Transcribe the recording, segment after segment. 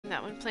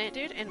That one, Plant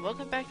Dude, and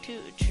welcome back to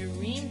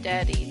Dream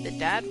Daddy, the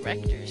Dad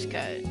Rector's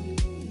Cut.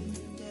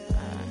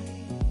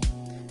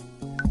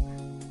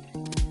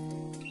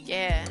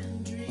 Yeah.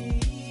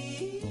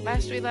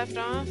 Last we left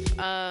off,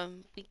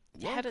 we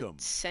had a Welcome.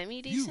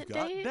 semi-decent You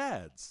got date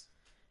dads.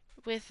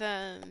 with,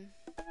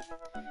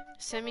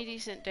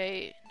 semi-decent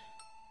date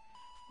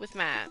with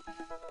Matt.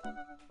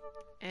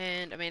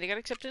 And Amanda got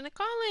accepted into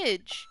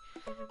college.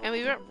 And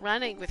we went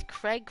running with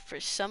Craig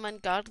for some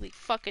ungodly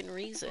fucking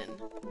reason.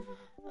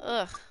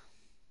 Ugh.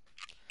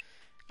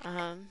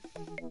 But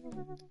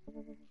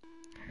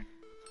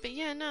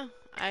yeah, no.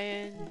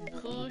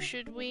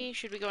 Should we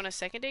go on a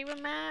second date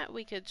with Matt?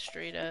 We could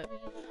straight up.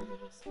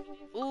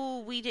 Ooh,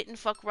 we didn't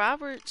fuck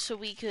Robert, so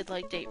we could,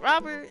 like, date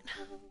Robert.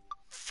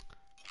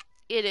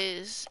 It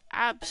is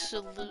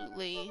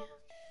absolutely,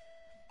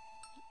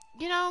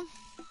 you know,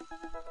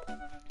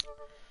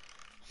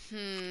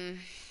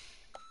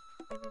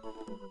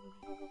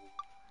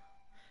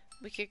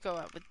 we could go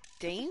out with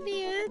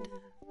Damien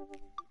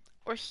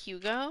or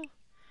Hugo.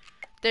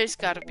 There's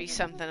gotta be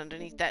something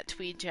underneath that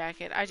tweed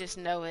jacket. I just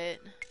know it.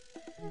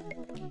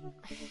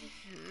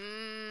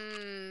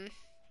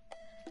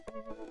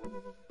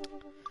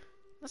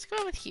 Let's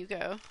go with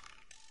Hugo.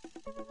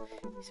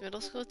 He's a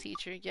middle school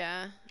teacher,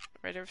 yeah.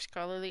 Writer of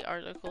scholarly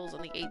articles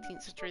on the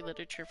 18th century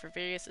literature for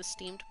various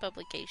esteemed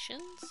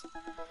publications.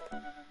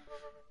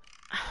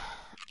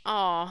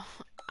 Aw,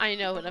 I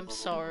know it, I'm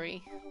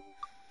sorry.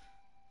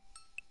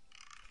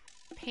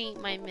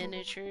 Paint my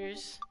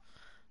miniatures,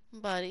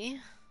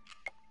 buddy.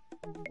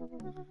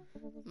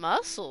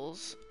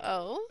 Muscles?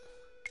 Oh?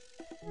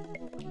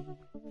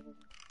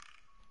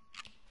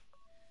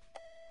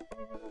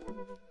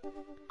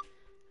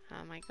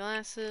 My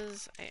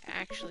glasses. I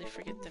actually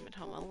forget them at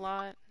home a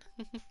lot.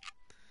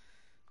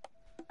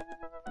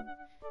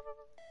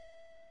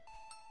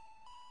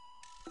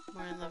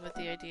 More in love with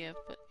the idea of,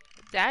 but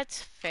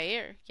that's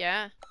fair,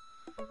 yeah.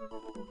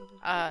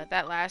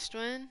 That last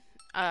one,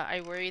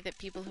 I worry that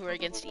people who are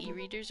against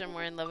e-readers are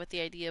more in love with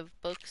the idea of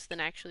books than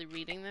actually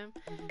reading them.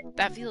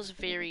 That feels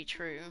very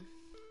true.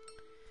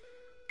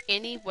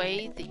 Any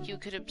way that you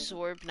could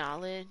absorb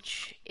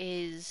knowledge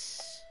is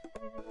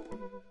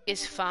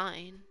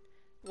fine.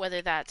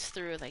 Whether that's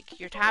through, like,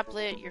 your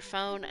tablet, your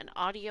phone, an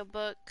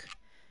audiobook,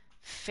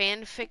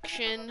 fan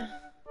fiction,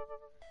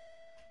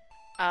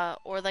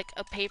 or like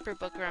a paper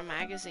book or a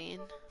magazine.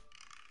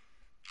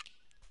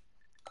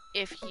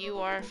 If you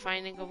are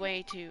finding a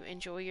way to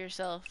enjoy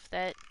yourself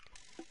that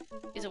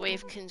is a way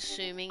of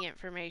consuming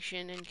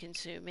information and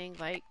consuming,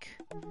 like,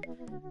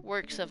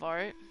 works of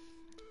art,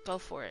 go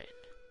for it.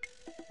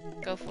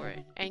 Go for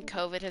it. And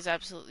COVID has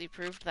absolutely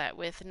proved that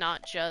with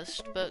not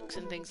just books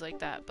and things like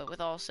that, but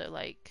with also,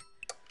 like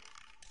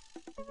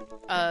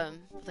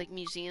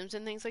museums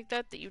and things like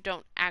that, that you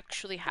don't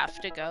actually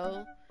have to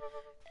go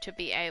to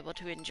be able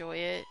to enjoy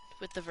it,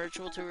 with the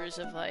virtual tours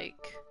of,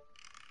 like,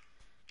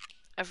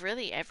 of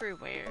really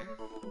everywhere,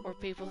 or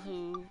people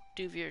who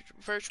do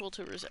virtual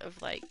tours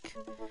of, like,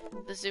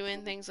 the zoo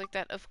and things like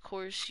that. Of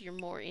course, you're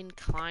more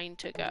inclined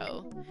to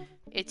go.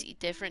 It's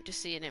different to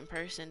see it in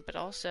person, but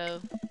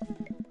also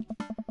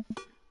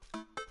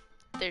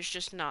there's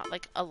just not,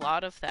 like, a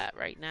lot of that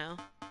right now.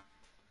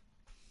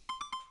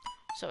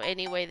 So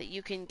any way that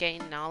you can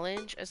gain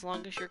knowledge, as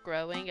long as you're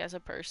growing as a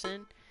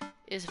person,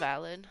 is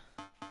valid.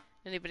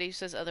 Anybody who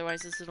says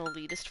otherwise is an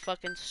elitist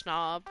fucking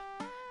snob.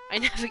 I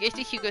navigate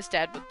to Hugo's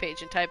dad book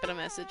page and type in a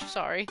message.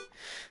 Sorry.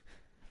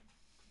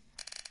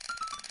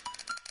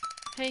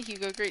 Hey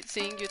Hugo, great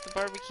seeing you at the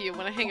barbecue.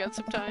 Wanna hang out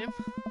sometime?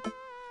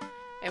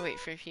 I wait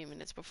for a few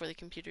minutes before the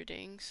computer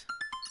dings.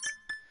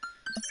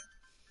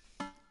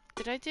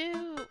 Did I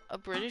do a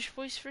British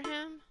voice for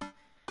him?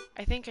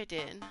 I think I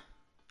did.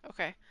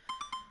 Okay.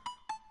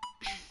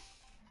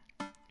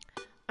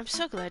 I'm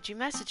so glad you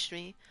messaged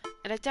me,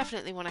 and I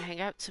definitely want to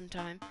hang out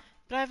sometime,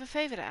 but I have a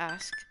favor to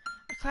ask.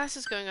 Our class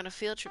is going on a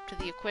field trip to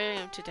the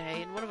aquarium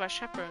today, and one of our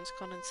chaperones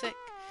called in sick.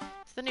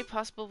 Is there any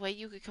possible way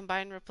you could come by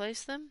and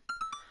replace them?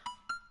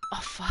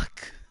 Oh,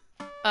 fuck.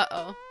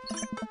 Uh-oh.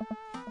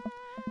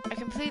 I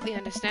completely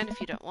understand if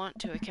you don't want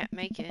to. I can't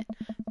make it.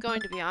 I'm going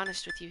to be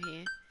honest with you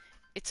here.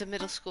 It's a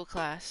middle school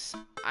class.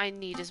 I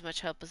need as much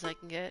help as I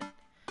can get.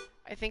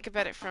 I think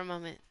about it for a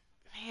moment.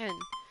 Man,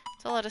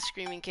 it's a lot of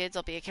screaming kids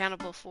I'll be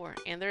accountable for,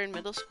 and they're in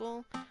middle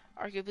school,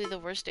 arguably the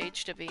worst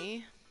age to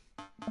be.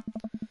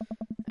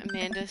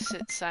 Amanda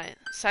sits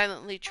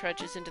silently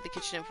trudges into the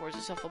kitchen and pours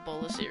herself a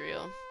bowl of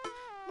cereal.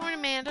 Morning,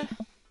 Amanda.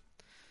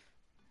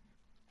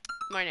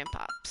 Morning,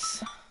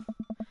 Pops.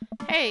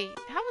 Hey,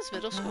 how was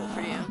middle school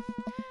for you?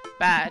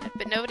 Bad,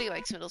 but nobody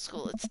likes middle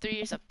school. It's 3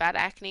 years of bad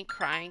acne,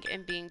 crying,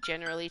 and being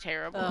generally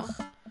terrible.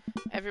 Ugh.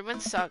 Everyone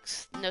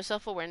sucks, no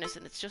self-awareness,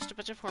 and it's just a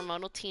bunch of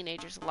hormonal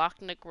teenagers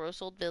locked in a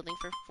gross old building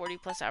for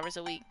 40-plus hours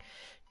a week,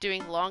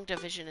 doing long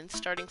division and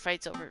starting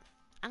fights over,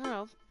 I don't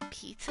know,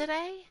 pizza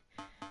day?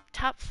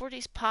 Top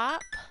 40s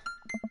pop?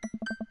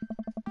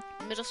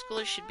 Middle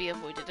schoolers should be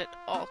avoided at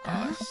all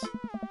costs.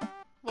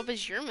 What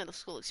was your middle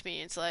school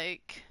experience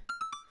like?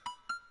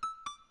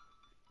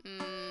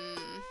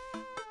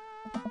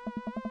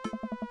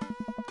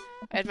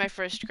 had my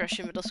first crush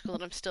in middle school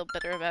and I'm still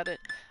bitter about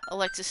it.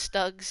 Alexis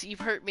Stuggs,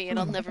 you've hurt me and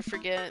I'll never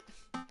forget.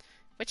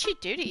 What'd she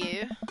do to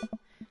you?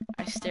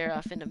 I stare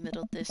off into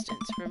middle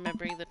distance,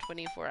 remembering the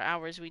 24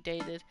 hours we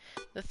dated,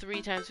 the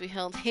 3 times we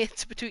held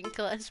hands between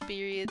class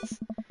periods.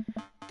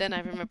 Then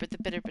I remembered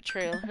the bitter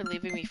betrayal, her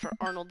leaving me for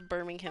Arnold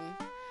Birmingham.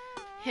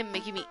 Him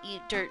making me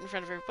eat dirt in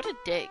front of her. What a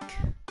dick.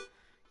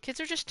 Kids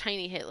are just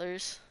tiny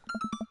Hitlers.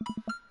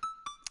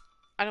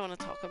 I don't want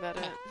to talk about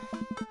it.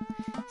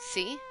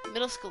 See?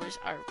 Middle schoolers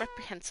are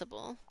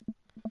reprehensible.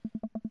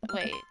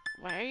 Wait,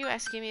 why are you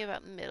asking me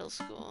about middle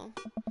school?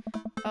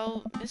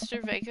 Oh,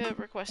 Mr. Vega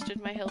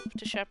requested my help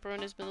to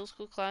chaperone his middle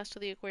school class to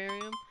the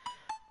aquarium.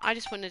 I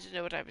just wanted to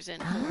know what I was in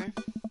for.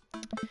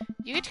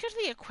 You get to go to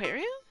the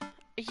aquarium?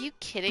 Are you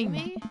kidding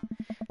me?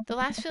 The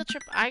last field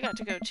trip I got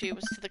to go to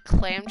was to the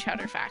clam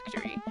chowder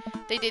factory.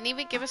 They didn't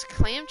even give us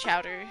clam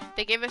chowder.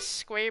 They gave us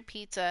square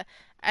pizza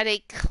at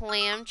a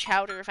clam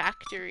chowder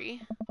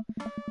factory.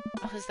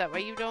 Oh, is that why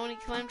you don't eat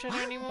clam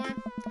chowder anymore?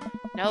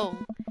 No.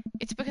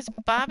 It's because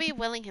Bobby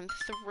Willingham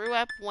threw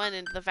up one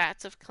into the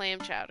vats of clam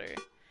chowder.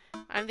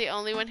 I'm the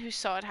only one who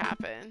saw it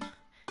happen.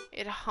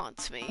 It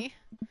haunts me.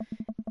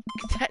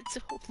 That's...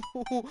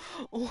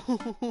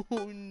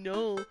 Oh,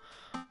 no.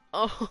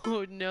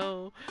 Oh,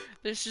 no.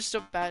 There's just a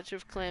batch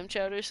of clam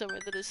chowder somewhere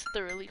that is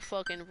thoroughly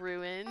fucking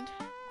ruined.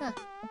 Huh.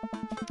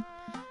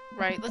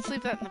 Right, let's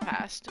leave that in the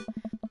past.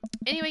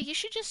 Anyway, you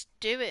should just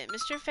do it.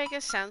 Mr.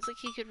 Vega sounds like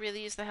he could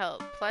really use the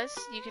help. Plus,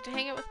 you get to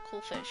hang out with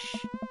cool fish.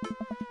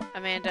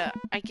 Amanda,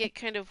 I get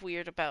kind of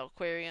weird about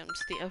aquariums.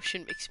 The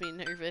ocean makes me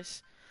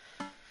nervous.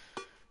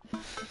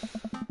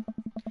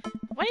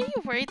 Why are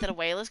you worried that a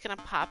whale is gonna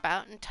pop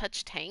out and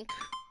touch Tank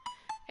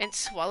and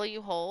swallow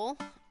you whole?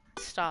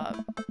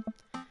 Stop.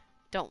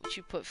 Don't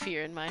you put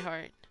fear in my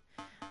heart.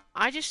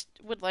 I just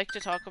would like to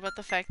talk about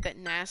the fact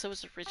that NASA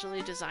was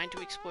originally designed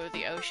to explore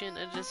the ocean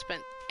and has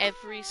spent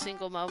every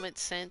single moment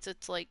since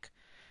its,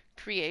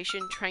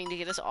 creation trying to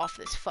get us off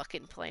this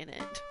fucking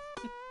planet.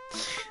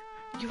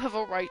 You have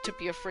a right to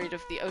be afraid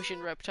of the ocean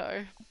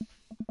reptar.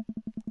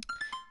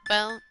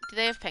 Well, do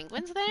they have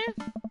penguins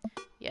there?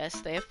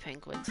 Yes, they have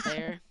penguins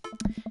there.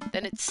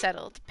 Then it's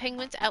settled.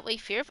 Penguins outweigh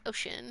fear of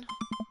ocean.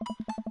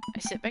 I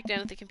sit back down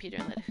at the computer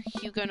and let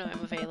Hugo know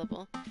I'm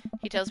available.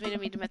 He tells me to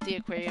meet him at the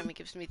aquarium and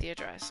gives me the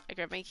address. I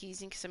grab my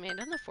keys and kiss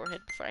Amanda on the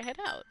forehead before I head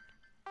out.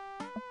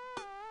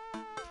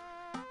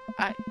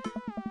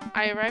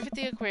 I arrive at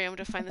the aquarium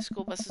to find the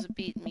school buses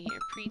beating me here.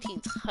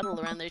 Preteens huddle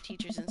around their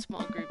teachers in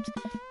small groups,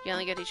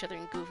 yelling at each other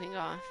and goofing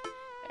off.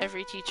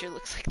 Every teacher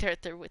looks like they're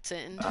at their wits'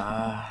 end.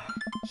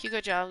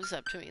 Hugo jogs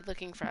up to me,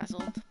 looking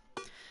frazzled.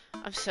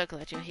 I'm so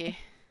glad you're here.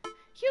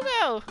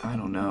 Hugo! I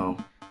don't know.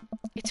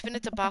 It's been a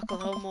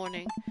debacle all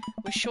morning.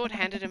 We're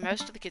short-handed and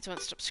most of the kids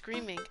won't stop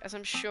screaming, as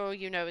I'm sure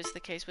you know is the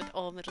case with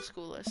all middle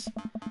schoolers.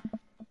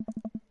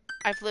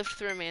 I've lived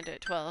through Amanda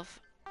at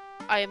 12.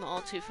 I am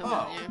all too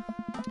familiar.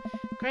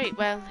 Great,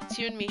 well, it's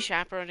you and me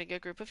chaperoning a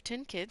group of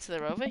 10 kids.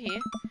 They're over here.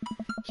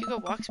 Hugo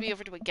walks me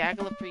over to a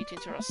gaggle of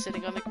preteens who are all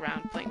sitting on the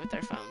ground playing with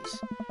their phones.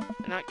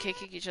 They're not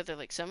kicking each other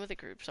like some of the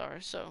groups are,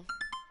 so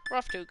we're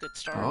off to a good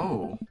start.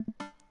 Oh.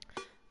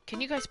 Can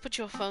you guys put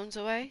your phones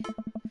away?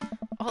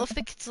 All of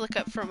the kids look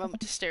up for a moment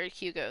to stare at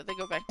Hugo. They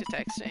go back to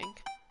texting.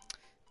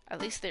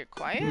 At least they're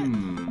quiet?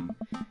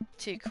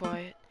 Too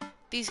quiet.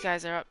 These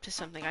guys are up to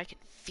something. I can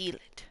feel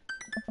it.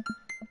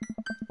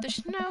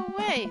 There's no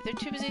way. They're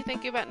too busy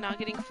thinking about not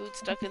getting food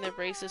stuck in their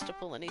braces to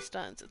pull any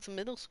stunts. It's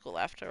middle school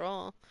after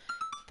all.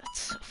 That's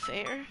so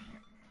fair.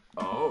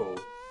 Oh.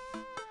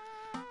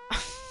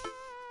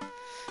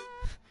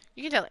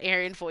 You can tell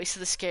Aaron voiced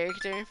this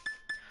character.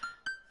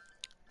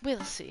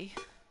 We'll see.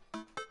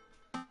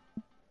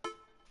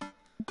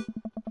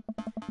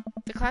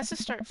 The classes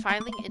start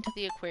filing into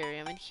the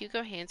aquarium, and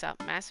Hugo hands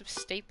out massive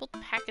stapled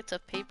packets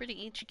of paper to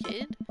each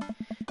kid.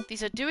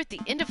 These are due at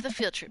the end of the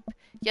field trip.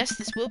 Yes,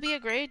 this will be a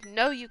grade.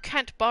 No, you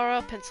can't borrow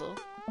a pencil.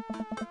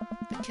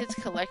 The kids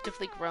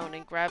collectively groan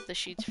and grab the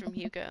sheets from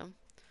Hugo.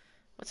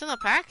 What's in the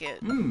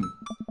packet?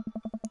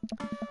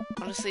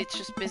 Honestly, it's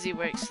just busy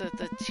work so that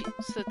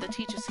the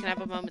teachers can have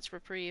a moment's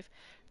reprieve.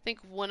 I think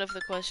one of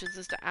the questions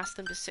is to ask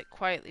them to sit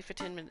quietly for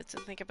 10 minutes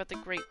and think about the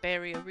Great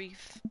Barrier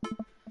Reef.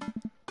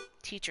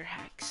 Teacher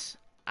hacks.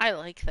 I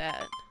like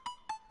that.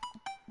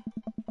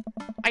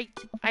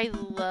 I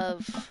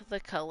love the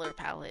color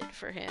palette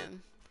for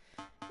him.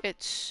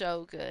 It's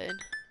so good.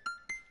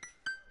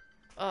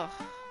 Ugh.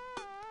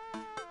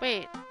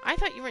 Wait, I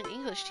thought you were an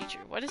English teacher.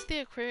 What does the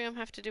aquarium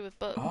have to do with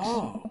books?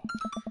 Oh.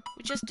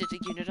 We just did a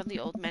unit on the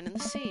old men in the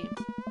sea.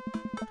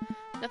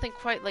 Nothing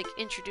quite like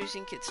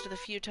introducing kids to the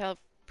futile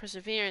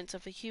perseverance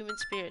of the human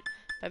spirit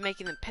by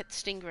making them pet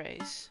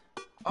stingrays.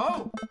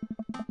 Oh.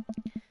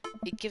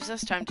 It gives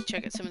us time to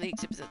check out some of the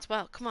exhibits as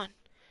well. Come on.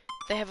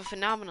 They have a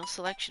phenomenal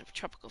selection of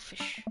tropical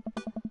fish.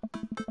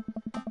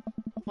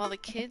 While the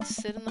kids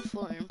sit on the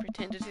floor and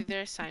pretend to do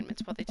their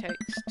assignments while they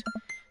text,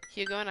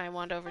 Hugo and I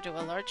wander over to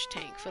a large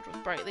tank filled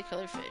with brightly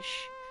colored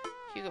fish.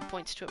 Hugo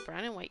points to a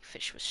brown and white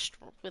fish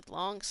with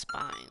long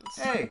spines.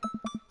 Hey!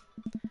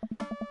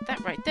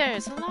 That right there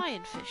is a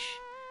lionfish.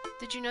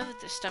 Did you know that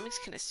their stomachs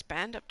can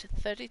expand up to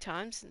 30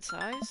 times in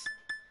size?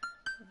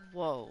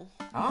 Whoa.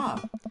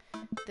 Ah.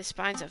 Their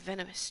spines are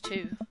venomous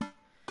too.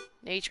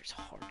 Nature's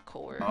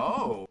hardcore.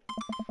 Oh.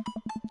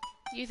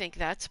 You think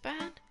that's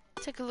bad?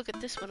 Take a look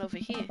at this one over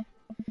here.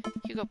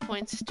 Hugo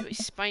points to a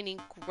spiny,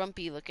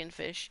 grumpy-looking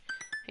fish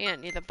hanging out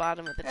near the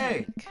bottom of the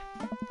Hey. tank.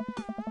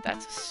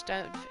 That's a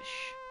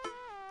stonefish.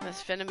 The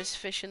most venomous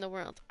fish in the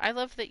world. I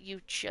love that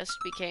you just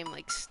became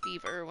like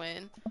Steve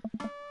Irwin.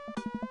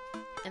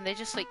 And they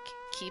just like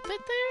keep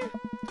it there?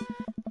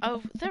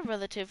 Oh, they're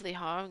relatively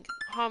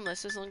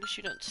harmless as long as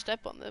you don't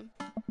step on them.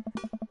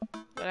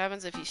 What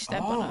happens if you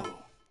step on them?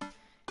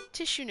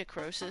 Tissue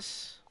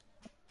necrosis.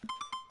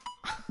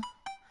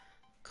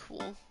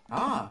 Cool.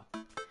 Ah.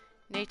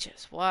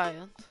 Nature's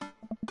wild.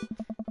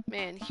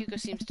 Man, Hugo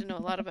seems to know a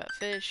lot about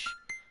fish.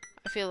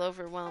 I feel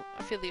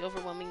the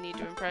overwhelming need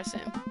to impress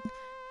him.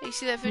 Hey, you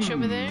see that fish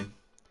over there?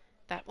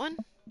 That one?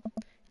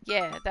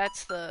 Yeah,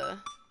 that's the...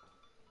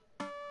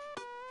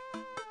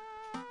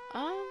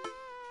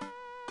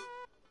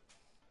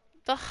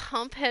 The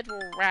humphead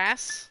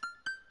wrasse.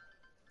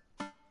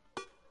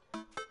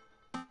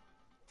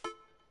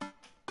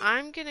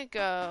 I'm gonna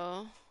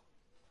go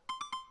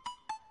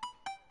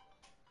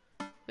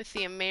with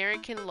the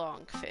American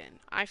longfin.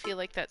 I feel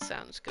like that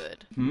sounds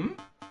good.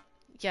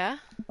 Yeah?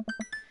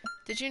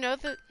 Did you know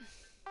that...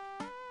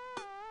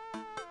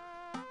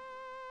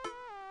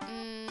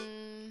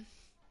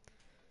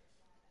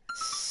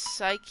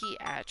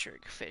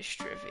 Psychiatric fish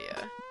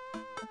trivia.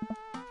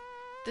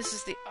 This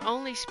is the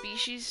only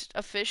species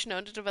of fish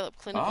known to develop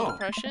clinical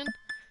depression.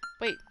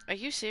 Wait, are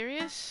you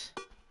serious?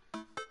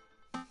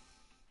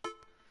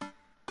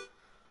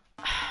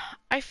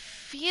 I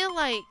feel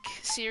like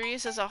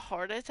serious as a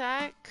heart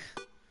attack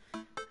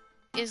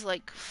is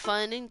like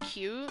fun and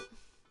cute,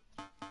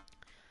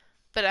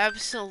 but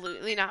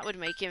absolutely not would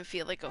make him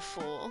feel like a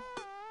fool.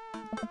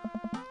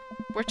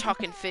 We're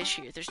talking fish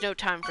here. There's no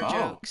time for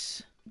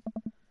jokes.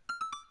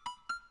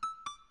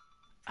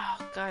 Oh,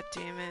 god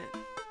damn it.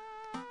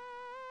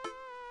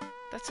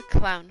 That's a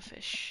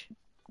clownfish.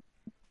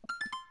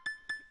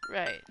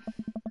 Right.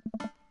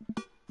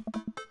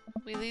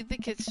 We lead the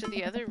kids to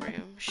the other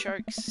room.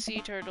 Sharks,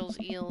 sea turtles,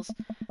 eels.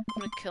 I'm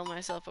gonna kill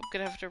myself. I'm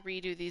gonna have to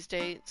redo these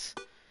dates.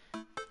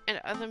 And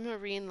other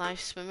marine life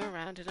swim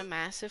around in a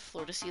massive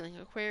floor-to-ceiling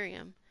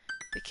aquarium.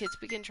 The kids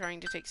begin trying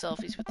to take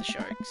selfies with the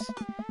sharks.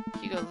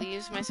 Hugo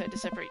leaves my side to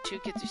separate two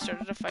kids who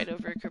started a fight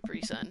over a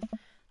Capri Sun.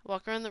 I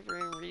walk around the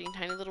room reading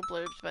tiny little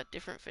blurbs about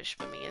different fish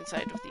swimming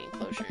inside of the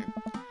enclosure.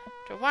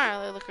 After a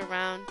while, I look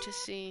around to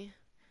see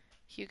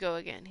Hugo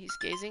again. He's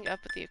gazing up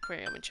at the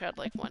aquarium in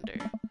childlike wonder.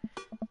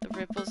 The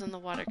ripples in the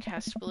water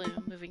cast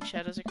blue, moving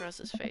shadows across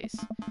his face.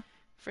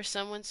 For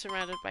someone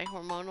surrounded by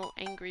hormonal,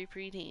 angry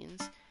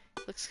preteens,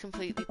 he looks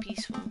completely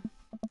peaceful.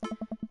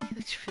 He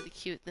looks really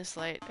cute in this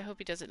light. I hope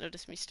he doesn't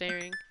notice me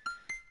staring.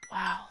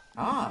 Wow.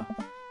 I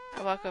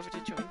walk over to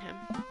join him.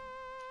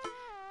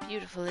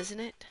 Beautiful, isn't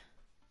it?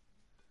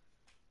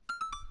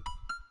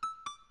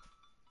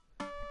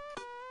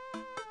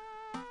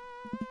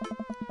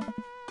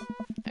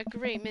 A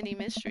great many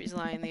mysteries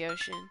lie in the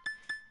ocean.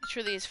 It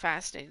truly is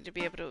fascinating to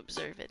be able to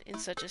observe it in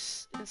such a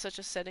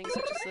setting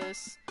such as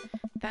this.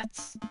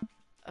 That's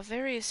a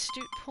very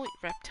astute point,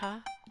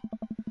 Reptar.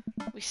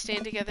 We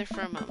stand together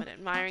for a moment,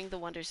 admiring the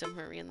wonders of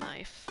marine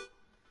life.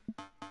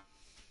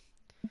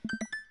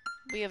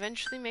 We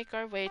eventually make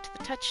our way to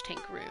the touch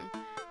tank room,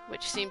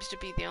 which seems to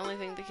be the only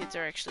thing the kids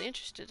are actually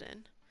interested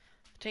in.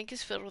 The tank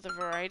is filled with a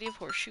variety of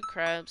horseshoe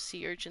crabs,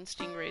 sea urchins,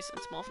 stingrays,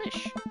 and small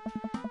fish.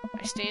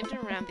 I stand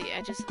around the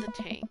edges of the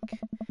tank,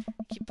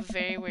 keep a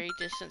very wary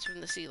distance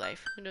from the sea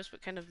life. Who knows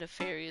what kind of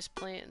nefarious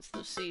plans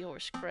those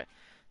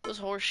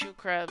horseshoe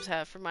crabs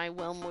have for my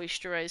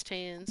well-moisturized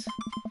hands.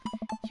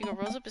 Hugo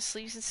rolls up his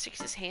sleeves and sticks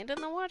his hand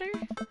in the water.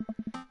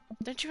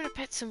 Don't you want to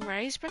pet some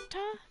rays,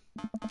 Reptar?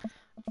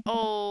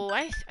 Oh,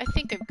 I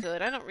think I'm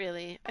good. I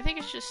think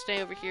I should just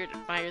stay over here and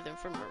admire them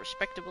from a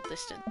respectable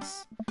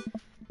distance.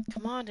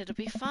 Come on, it'll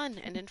be fun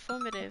and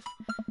informative.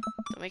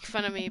 Don't make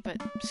fun of me, but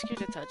I'm scared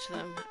to touch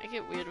them. I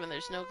get weird when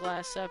there's no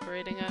glass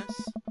separating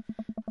us.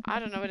 I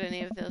don't know what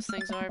any of those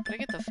things are, but I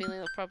get the feeling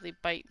they'll probably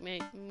bite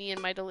me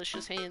and my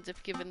delicious hands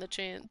if given the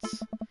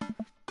chance.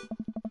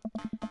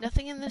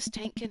 Nothing in this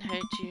tank can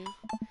hurt you.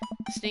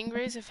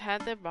 Stingrays have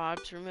had their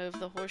barbs removed.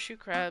 The horseshoe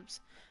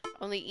crabs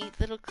only eat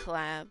little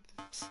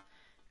crabs.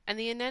 And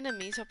the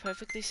anemones are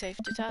perfectly safe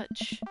to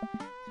touch.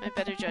 With my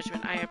better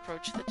judgment, I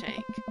approach the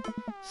tank,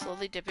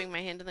 slowly dipping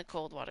my hand in the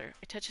cold water.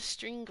 I touch a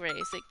stingray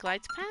as it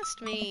glides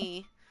past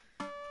me.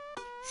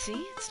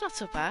 See? It's not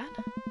so bad.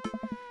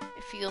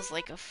 It feels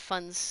like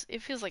fun,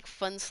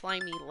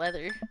 slimy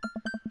leather.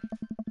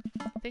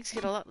 Things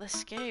get a lot less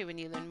scary when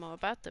you learn more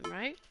about them,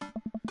 right?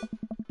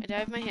 I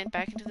dive my hand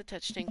back into the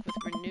touch tank with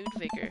renewed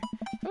vigor.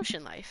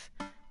 Ocean life.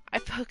 I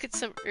poke at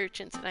some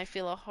urchins and I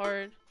feel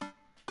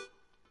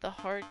the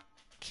hard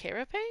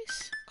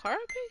carapace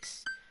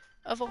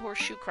of a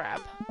horseshoe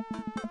crab.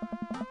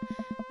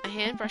 My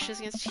hand brushes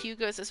against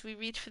Hugo's as we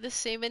reach for the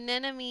same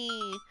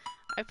anemone.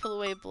 I pull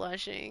away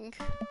blushing.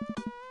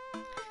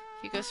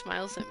 Hugo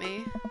smiles at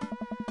me.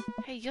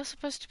 Hey, you're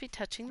supposed to be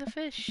touching the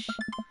fish.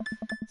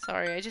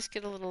 Sorry, I just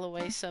get a little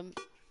away some...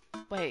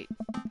 Wait.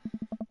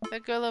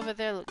 That girl over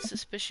there looks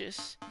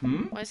suspicious.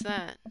 Why's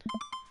that?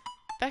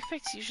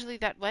 Backpack's usually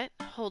that wet?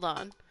 Hold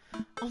on.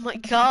 Oh my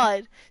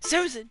god!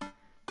 Susan!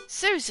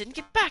 Susan,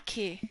 get back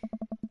here!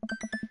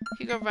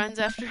 Hugo runs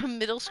after a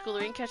middle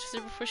schooler and catches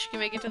her before she can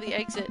make it to the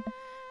exit.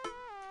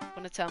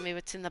 Wanna tell me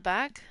what's in the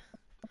bag?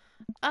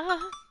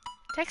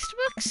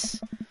 Textbooks?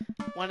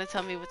 Wanna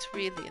tell me what's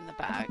really in the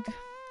bag?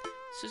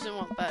 Susan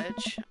won't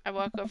budge. I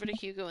walk over to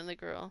Hugo and the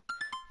girl.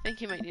 Think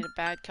he might need a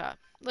bad cop.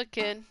 Look,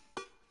 kid.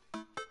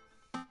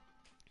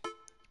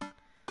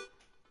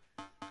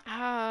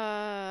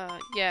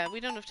 Yeah, we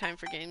don't have time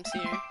for games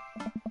here.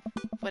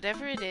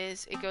 Whatever it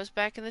is, it goes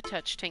back in the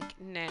touch tank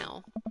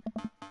now.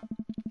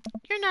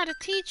 You're not a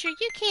teacher.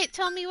 You can't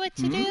tell me what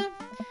to do.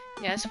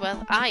 Yes,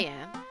 well, I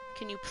am.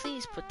 Can you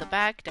please put the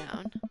bag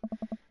down?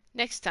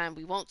 Next time,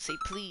 we won't say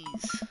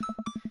please.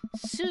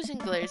 Susan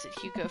glares at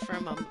Hugo for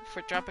a moment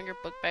before dropping her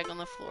book bag on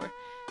the floor.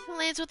 It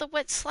lands with a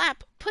wet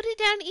slap. Put it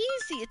down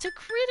easy. It's a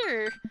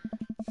critter.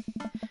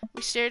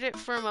 We stared at it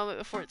for a moment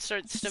before it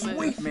starts to move.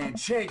 Sweet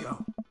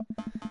Manchego.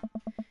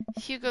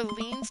 Hugo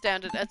leans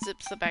down to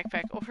unzips the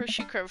backpack. Oh, her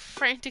shoe curve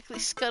frantically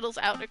scuttles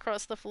out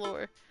across the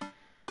floor.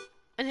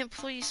 An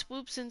employee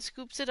swoops in,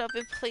 scoops it up,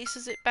 and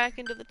places it back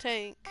into the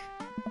tank.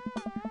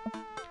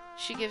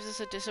 She gives us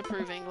a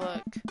disapproving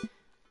look.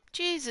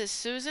 Jesus,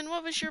 Susan,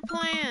 what was your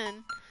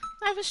plan?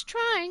 I was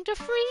trying to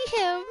free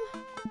him.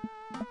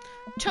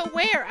 To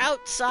where?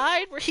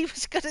 Outside? Where he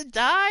was gonna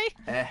die?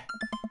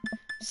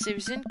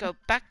 Susan, go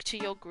back to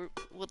your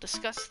group. We'll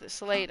discuss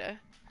this later.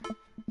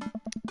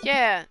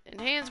 Yeah,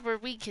 and hands where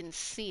we can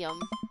see 'em.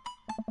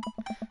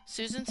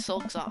 Susan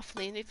sulks off,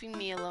 leaving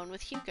me alone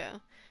with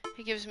Hugo.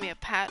 He gives me a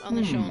pat on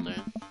the shoulder.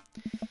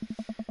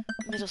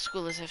 Middle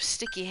schoolers have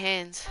sticky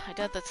hands. I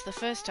doubt that's the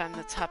first time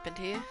that's happened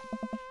here.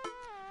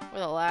 Or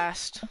the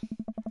last.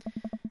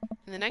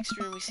 In the next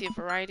room, we see a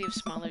variety of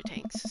smaller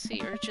tanks.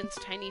 Sea urchins,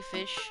 tiny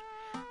fish.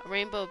 A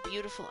rainbow of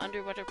beautiful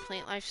underwater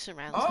plant life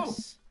surrounds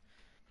us.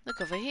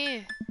 Look over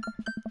here.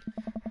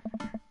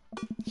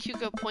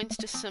 Hugo points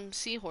to some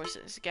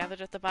seahorses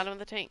gathered at the bottom of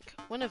the tank.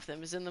 One of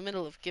them is in the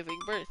middle of giving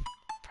birth.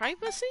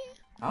 Privacy?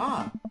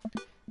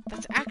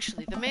 That's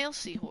actually the male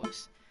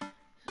seahorse.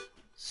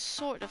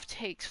 Sort of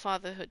takes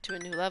fatherhood to a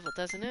new level,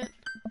 doesn't it?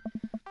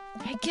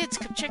 Hey kids,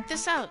 come check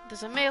this out.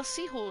 There's a male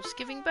seahorse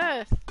giving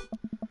birth.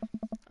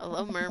 A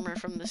low murmur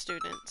from the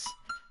students.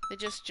 They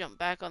just jump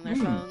back on their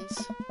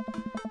phones.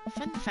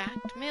 Fun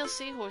fact, male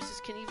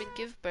seahorses can even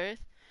give birth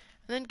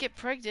and then get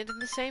pregnant in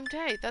the same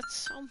day. That's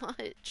so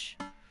much.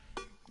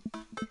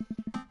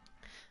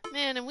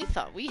 Man, and we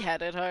thought we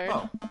had it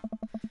hard.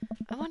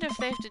 I wonder if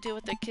they have to deal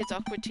with their kids'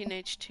 awkward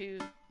teenage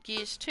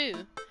years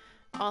too.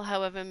 All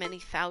however many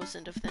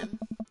thousand of them.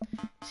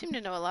 You seem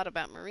to know a lot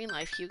about marine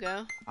life,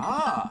 Hugo.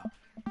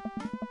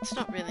 It's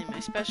not really my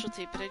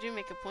specialty, but I do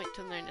make a point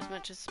to learn as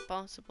much as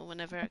possible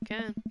whenever I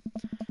can.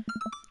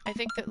 I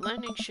think that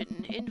learning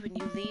shouldn't end when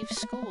you leave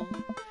school,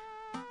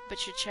 but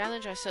should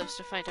challenge ourselves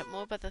to find out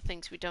more about the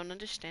things we don't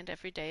understand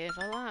every day of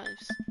our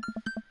lives.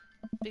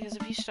 Because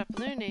if you stop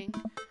learning,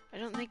 I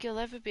don't think you'll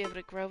ever be able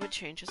to grow or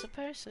change as a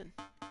person.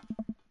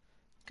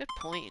 Good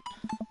point.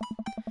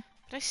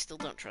 But I still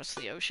don't trust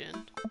the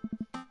ocean.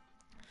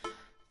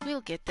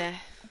 We'll get there.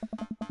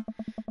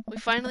 We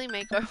finally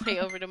make our way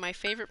over to my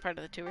favorite part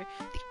of the tour,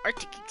 the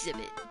Arctic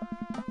exhibit.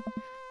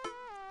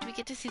 Do we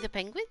get to see the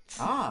penguins?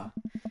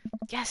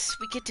 Yes,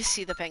 we get to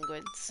see the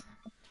penguins.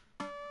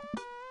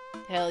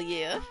 Hell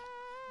yeah.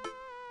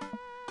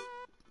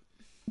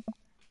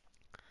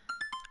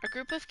 A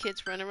group of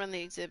kids run around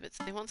the exhibits.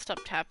 They won't stop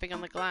tapping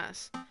on the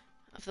glass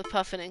of the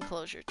puffin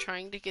enclosure,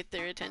 trying to get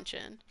their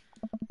attention.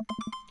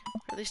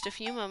 For at least a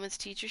few moments,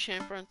 teachers,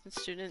 chaperones, and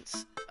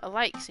students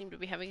alike seem to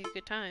be having a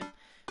good time.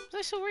 What was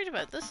I so worried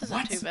about? This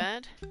isn't too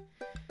bad.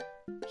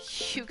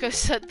 Hugo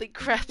suddenly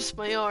grabs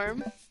my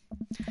arm.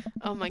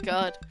 Oh my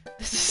god,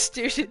 there's a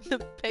student in the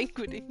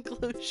penguin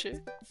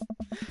enclosure.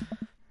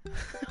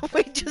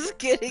 Wait, just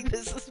kidding,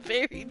 this is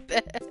very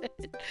bad.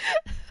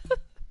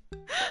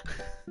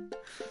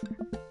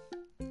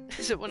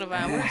 Is it one of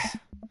ours?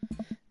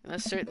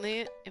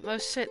 It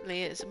most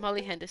certainly is.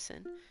 Molly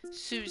Henderson,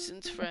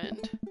 Susan's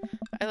friend.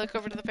 I look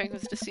over to the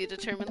penguins to see a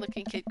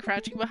determined-looking kid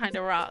crouching behind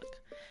a rock.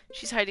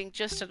 She's hiding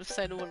just out of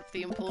sight of one of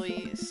the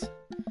employees.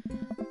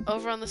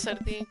 Over on the side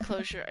of the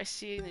enclosure, I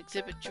see an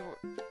exhibit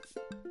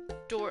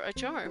door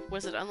ajar.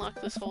 Was it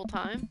unlocked this whole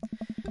time?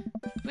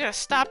 We gotta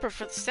stop her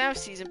for the South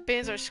Seas and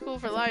bans our school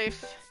for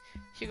life.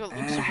 Hugo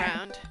looks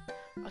around.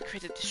 I'll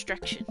create a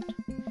distraction.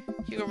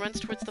 Hugo runs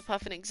towards the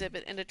puffin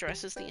exhibit and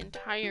addresses the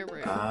entire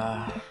room.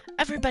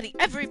 Everybody,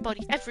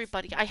 everybody,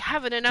 everybody, I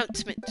have an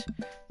announcement.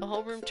 The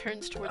whole room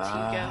turns towards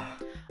Hugo.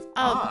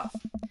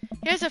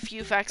 Here's a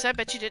few facts I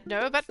bet you didn't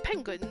know about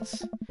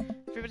penguins.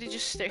 Everybody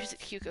just stares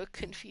at Hugo,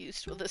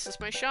 confused. Well, this is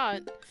my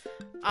shot.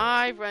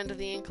 I run to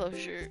the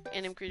enclosure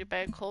and am greeted by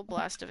a cold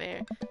blast of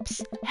air.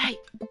 Psst, hey!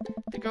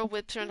 The girl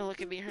whips around to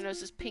look at me. Her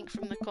nose is pink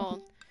from the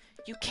cold.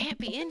 You can't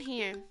be in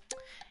here.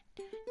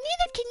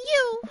 Neither can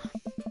you!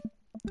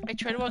 I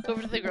try to walk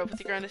over to the girl, but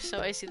the ground is so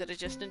icy that I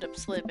just end up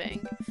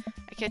slipping.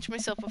 I catch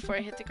myself before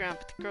I hit the ground,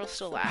 but the girl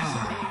still laughs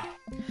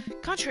at me.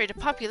 Contrary to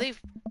popular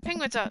belief,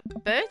 penguins are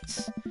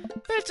birds?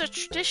 Birds are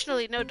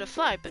traditionally known to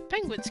fly, but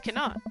penguins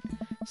cannot.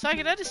 So I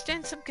can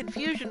understand some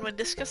confusion when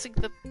discussing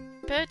the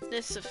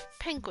birdness of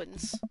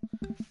penguins.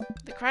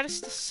 The crowd is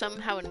still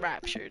somehow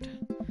enraptured.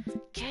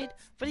 Kid,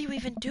 what are you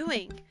even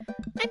doing?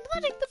 I'm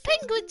letting the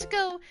penguins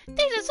go!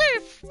 They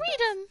deserve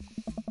freedom!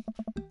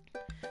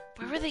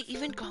 Where are they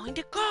even going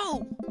to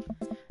go?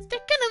 They're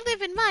gonna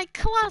live in my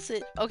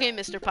closet! Okay,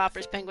 Mr.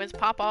 Popper's penguins,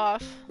 pop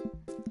off.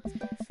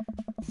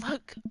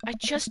 Look, I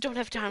just don't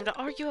have time to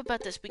argue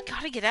about this. We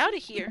gotta get out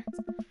of here.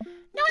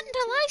 Not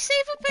until I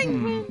save a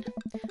penguin.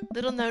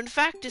 Little known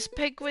fact is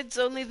penguins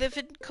only live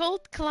in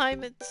cold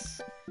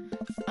climates.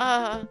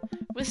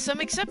 With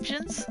some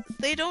exceptions,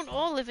 they don't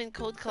all live in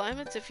cold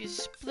climates if you're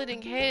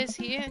splitting hairs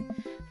here.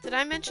 Did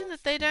I mention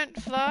that they don't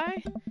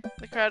fly?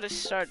 The crowd is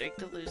starting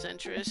to lose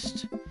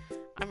interest.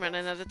 I'm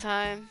running out of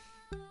time.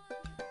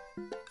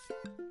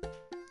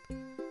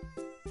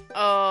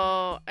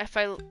 Oh,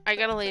 I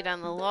gotta lay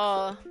down the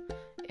law.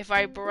 If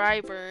I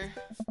bribe her...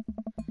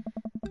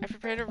 I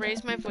prepare to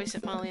raise my voice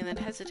at Molly and then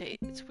hesitate.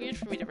 It's weird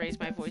for me to raise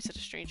my voice at a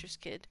stranger's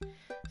kid.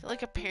 Is it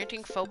like a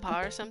parenting faux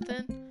pas or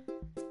something?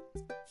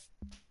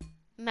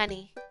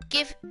 Money.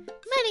 Give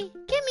me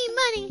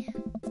money!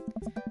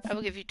 I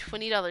will give you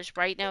 $20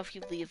 right now if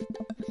you leave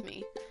with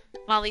me.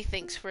 Molly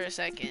thinks for a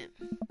second.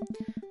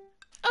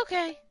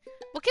 Okay,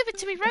 well give it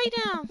to me right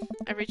now.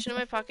 I reach into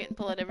my pocket and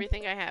pull out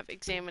everything I have,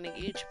 examining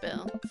each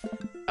bill.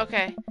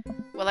 Okay,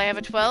 well I have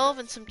a 12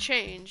 and some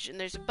change, and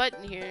there's a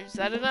button here. Is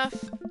that enough?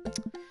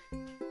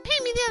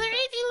 Pay me the other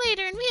 80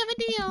 later and we have a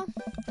deal.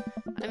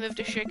 I moved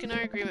to shaken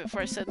our agreement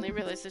before I suddenly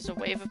realized there's a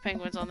wave of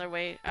penguins on their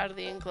way out of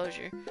the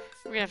enclosure.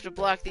 We're gonna have to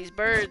block these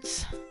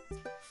birds.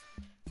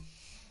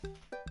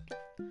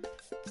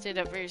 Stand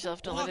up for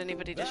yourself, don't let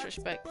anybody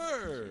disrespect.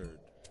 Bird.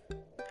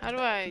 How do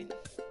I...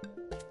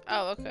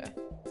 Oh, okay.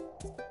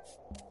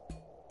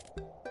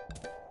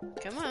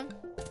 Come on.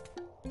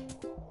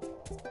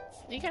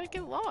 You gotta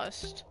get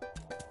lost.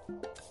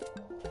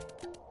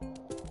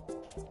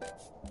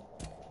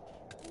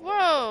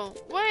 Whoa,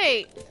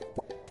 wait!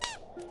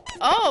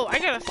 Oh, I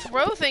gotta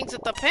throw things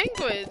at the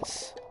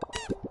penguins!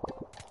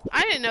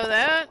 I didn't know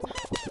that.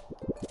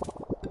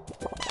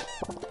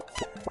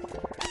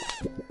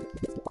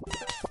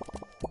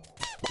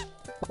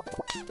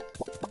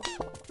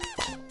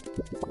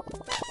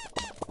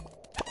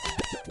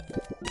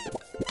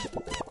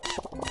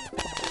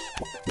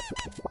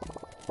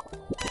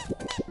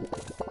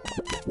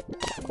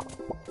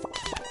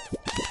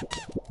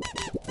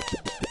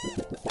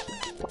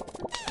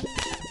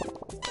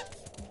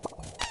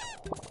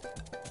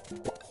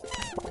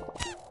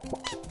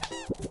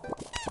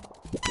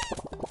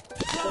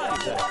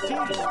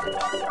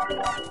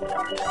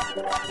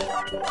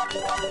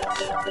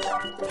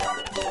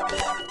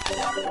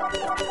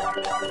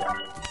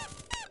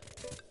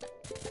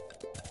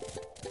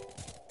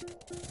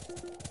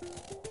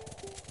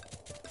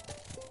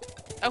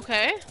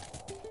 Okay.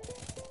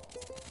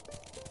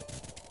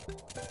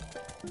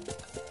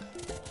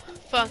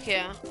 Fuck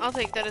yeah. I'll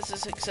take that as a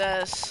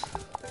success.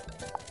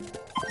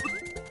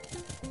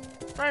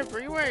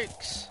 Bribery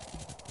works.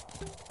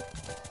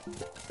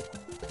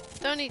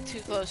 Don't eat too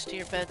close to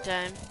your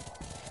bedtime.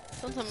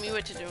 Don't tell me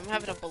what to do. I'm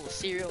having a bowl of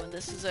cereal when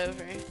this is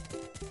over.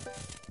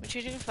 When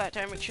changing a flat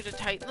tire, make sure to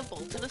tighten the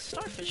bolt in a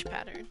starfish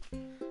pattern.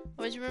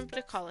 Always remember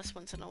to call us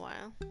once in a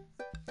while.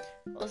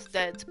 Or else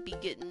Dad's be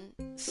getting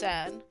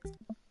sad.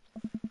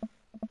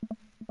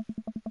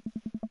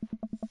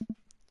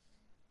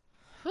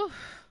 Whew.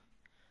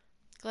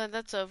 Glad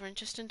that's over, and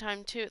just in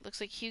time too. It looks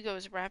like Hugo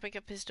is wrapping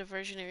up his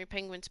diversionary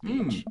penguin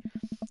speech.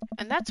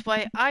 And that's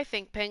why I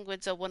think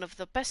penguins are one of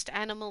the best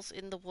animals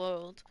in the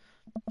world.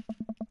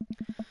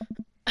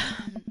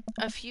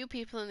 A few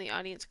people in the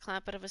audience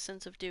clap out of a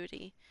sense of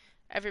duty.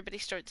 Everybody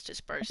starts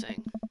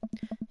dispersing.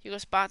 Hugo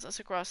spots us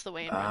across the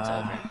way and runs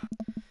over.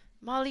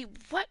 Molly,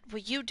 what were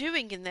you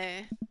doing in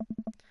there?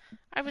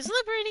 I was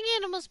liberating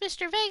animals,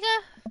 Mr.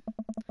 Vega.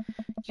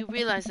 You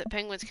realize that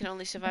penguins can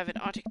only survive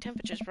at Arctic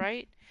temperatures,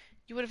 right?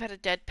 You would have had a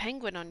dead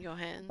penguin on your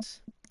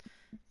hands.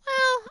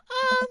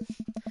 Well,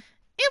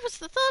 it was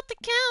the thought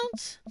that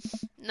counts.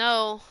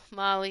 No,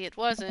 Molly, it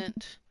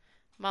wasn't.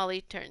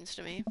 Molly turns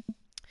to me.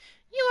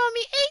 You owe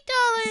me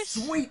 $8.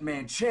 Sweet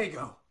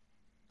Manchego.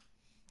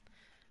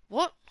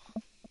 What?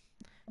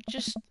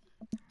 Just,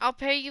 I'll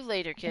pay you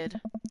later,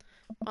 kid.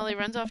 Molly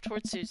runs off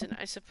towards Susan,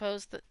 I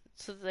suppose that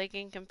so that they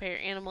can compare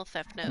animal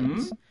theft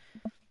notes.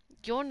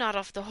 You're not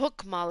off the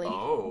hook, Molly.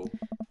 Oh.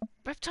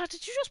 Reptar,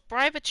 did you just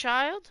bribe a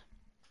child?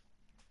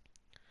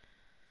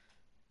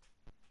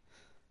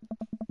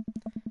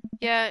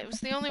 Yeah, it was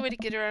the only way to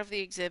get her out of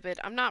the exhibit.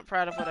 I'm not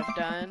proud of what I've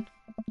done.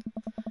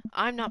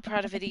 I'm not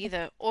proud of it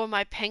either, or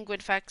my Penguin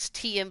Facts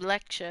TM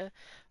lecture,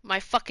 my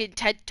fucking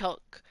TED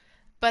Talk.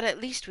 But at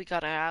least we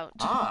got her out.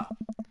 Ah.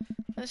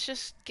 Let's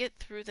just get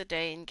through the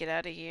day and get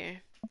out of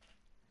here.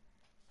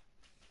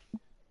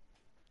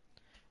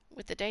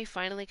 With the day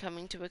finally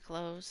coming to a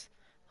close,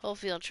 the whole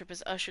field trip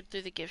is ushered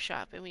through the gift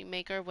shop and we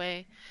make our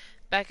way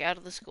back out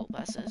of the school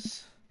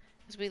buses.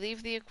 As we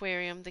leave the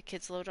aquarium, the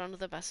kids load onto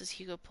the buses.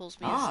 Hugo pulls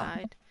me Ah.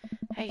 aside.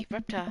 Hey,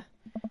 Repta,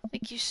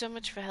 thank you so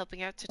much for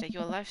helping out today.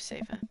 You're a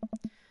lifesaver.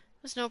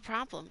 It was no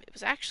problem. It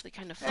was actually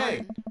kind of Hey.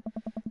 fun.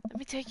 Let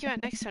me take you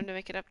out next time to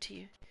make it up to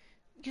you.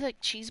 You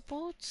like cheese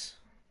boards?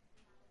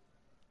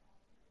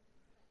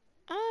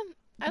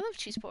 I love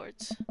cheese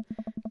boards.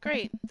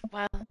 Great.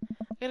 Well, I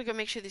gotta go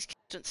make sure these kids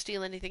don't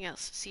steal anything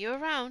else. See you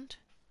around.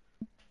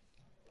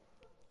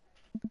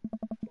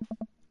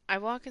 I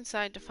walk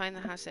inside to find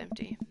the house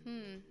empty.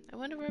 I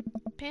wonder where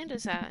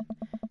Panda's at.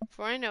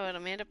 Before I know it,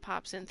 Amanda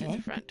pops in through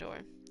the front door.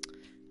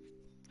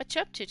 What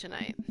you up to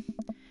tonight?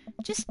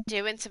 Just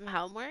doing some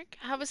homework.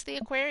 How was the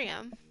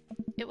aquarium?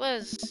 It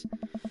was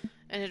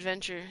an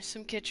adventure.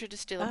 Some kid tried to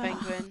steal a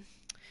penguin.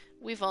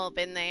 We've all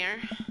been there.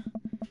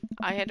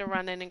 I had to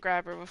run in and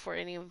grab her before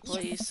any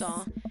employees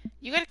saw.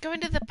 You gotta go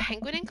into the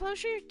penguin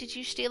enclosure? Did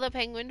you steal a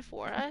penguin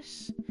for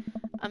us?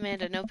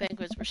 Amanda, no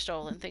penguins were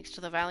stolen thanks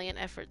to the valiant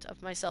efforts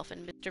of myself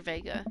and Mr.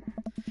 Vega.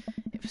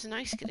 It was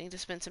nice getting to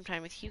spend some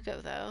time with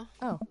Hugo, though.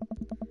 Oh.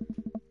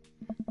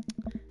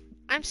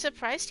 I'm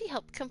surprised he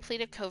helped complete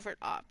a covert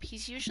op.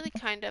 He's usually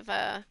kind of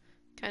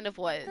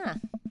what? Huh.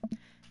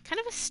 Kind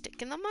of a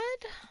stick in the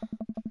mud?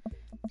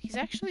 He's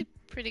actually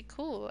pretty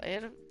cool. I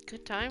had a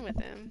good time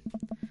with him.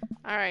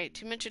 Alright,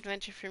 too much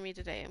adventure for me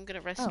today. I'm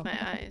gonna rest my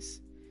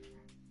eyes.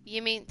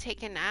 You mean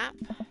take a nap?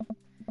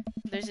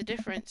 There's a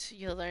difference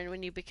you'll learn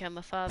when you become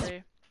a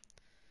father.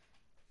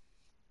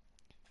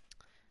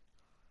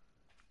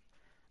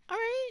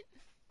 Alright.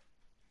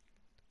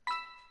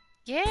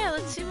 Yeah,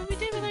 let's see what we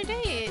did with our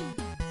date.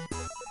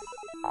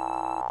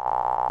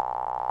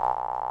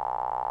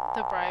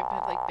 The bribe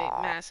had like big,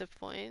 massive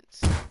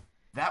points.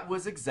 That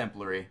was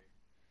exemplary.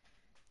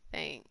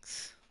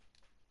 Thanks.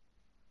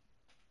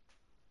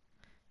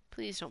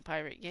 Please don't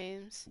pirate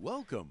games.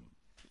 Welcome.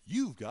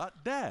 You've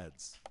got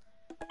dads.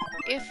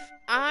 If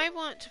I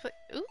want to play,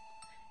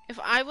 if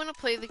I want to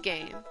play the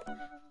game,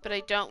 but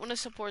I don't want to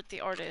support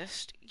the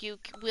artist, you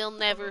will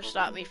never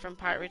stop me from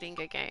pirating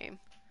a game.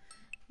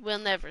 Will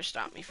never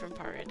stop me from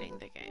pirating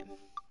the game.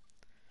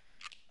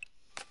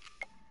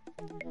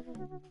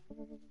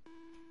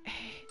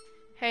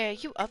 Hey, are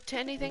you up to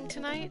anything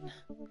tonight?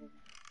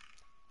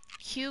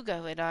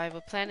 Hugo and I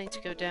were planning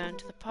to go down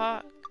to the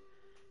park,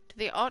 to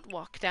the art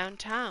walk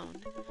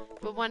downtown.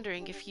 We're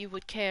wondering if you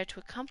would care to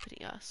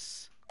accompany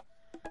us.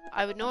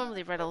 I would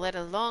normally write a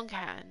letter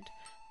longhand,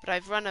 but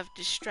I've run out of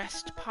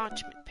distressed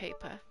parchment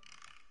paper.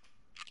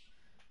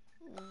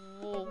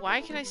 Whoa,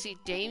 why can I see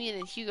Damien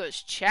and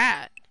Hugo's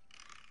chat?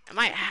 Am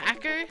I a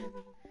hacker?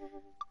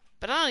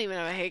 But I don't even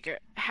have a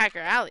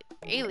hacker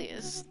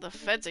alias. The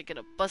feds are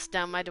gonna bust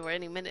down my door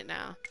any minute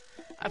now.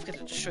 I've got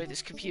to destroy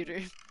this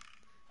computer.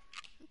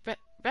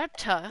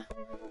 Repta,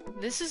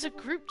 this is a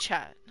group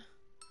chat.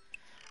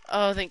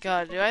 Oh, thank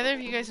God. Do either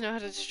of you guys know how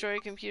to destroy a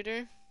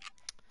computer?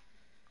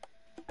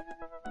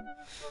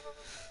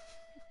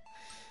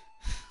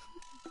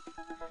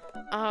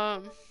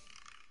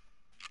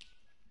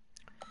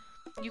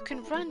 You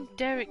can run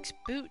Derek's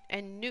boot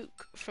and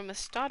nuke from a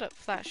startup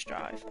flash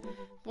drive.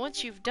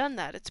 Once you've done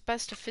that, it's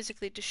best to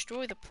physically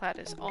destroy the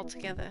platters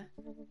altogether.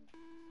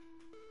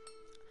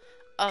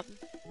 The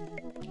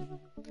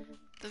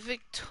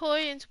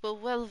Victorians were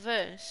well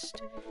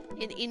versed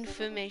in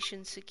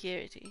information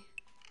security.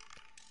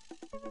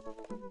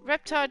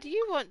 Reptar, do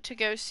you want to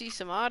go see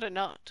some art or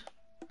not?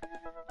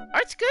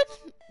 Art's good.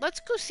 Let's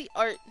go see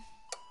art.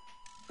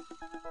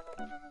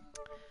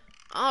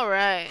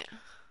 Alright.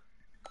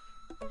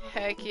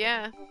 Heck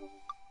yeah.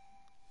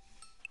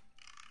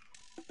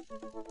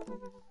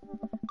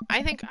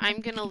 I think I'm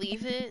gonna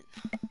leave it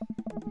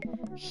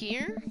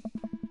here.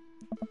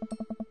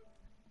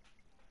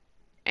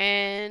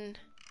 And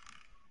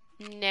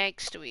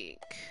next week.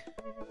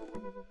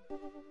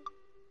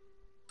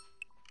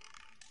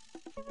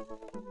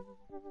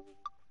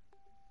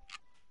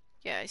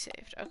 Yeah, I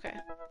saved. Okay.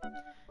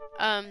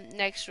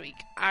 Next week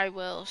I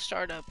will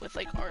start up with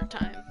like art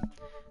time.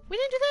 We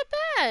didn't do that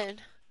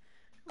bad.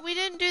 We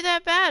didn't do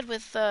that bad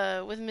with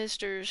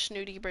Mr.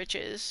 Snooty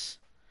Britches.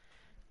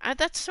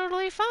 That's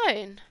totally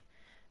fine.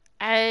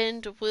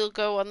 And we'll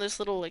go on this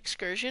little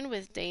excursion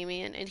with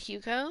Damien and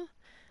Hugo.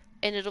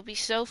 And it'll be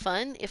so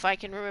fun if I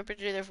can remember to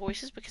do their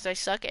voices because I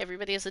suck.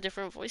 Everybody has a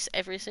different voice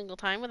every single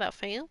time without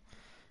fail.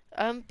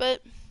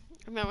 But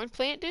remember,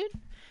 Plant Dude,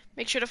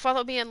 make sure to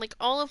follow me on like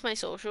all of my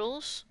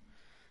socials.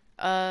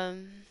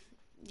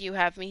 You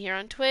have me here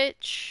on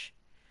Twitch.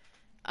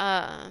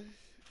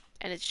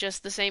 And it's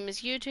just the same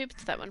as YouTube.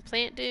 It's that one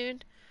Plant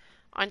Dude.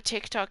 On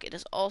TikTok, it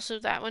is also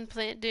that one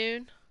Plant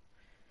Dude.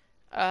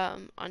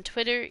 On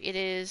Twitter, it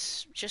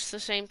is just the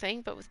same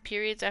thing, but with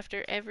periods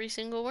after every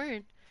single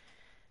word.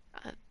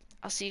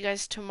 I'll see you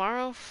guys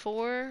tomorrow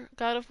for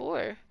God of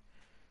War.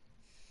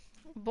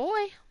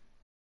 Boy.